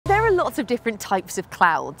are lots of different types of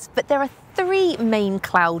clouds, but there are three main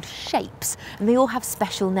cloud shapes, and they all have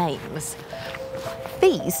special names.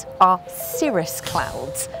 These are cirrus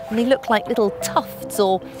clouds, and they look like little tufts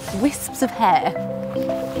or wisps of hair.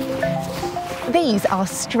 These are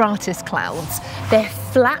stratus clouds. They're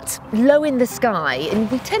flat, low in the sky, and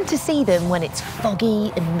we tend to see them when it's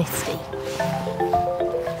foggy and misty.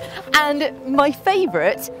 And my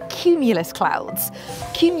favourite, cumulus clouds.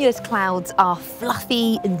 Cumulus clouds are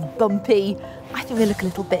fluffy and bumpy. I think they look a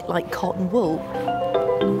little bit like cotton wool.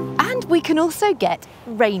 And we can also get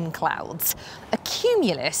rain clouds. A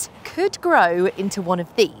cumulus could grow into one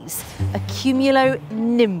of these, a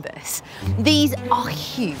cumulonimbus. These are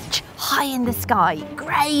huge, high in the sky,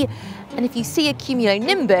 grey, and if you see a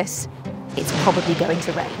cumulonimbus, it's probably going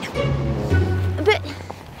to rain. But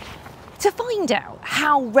to find out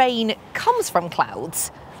how rain comes from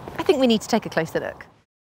clouds, I think we need to take a closer look.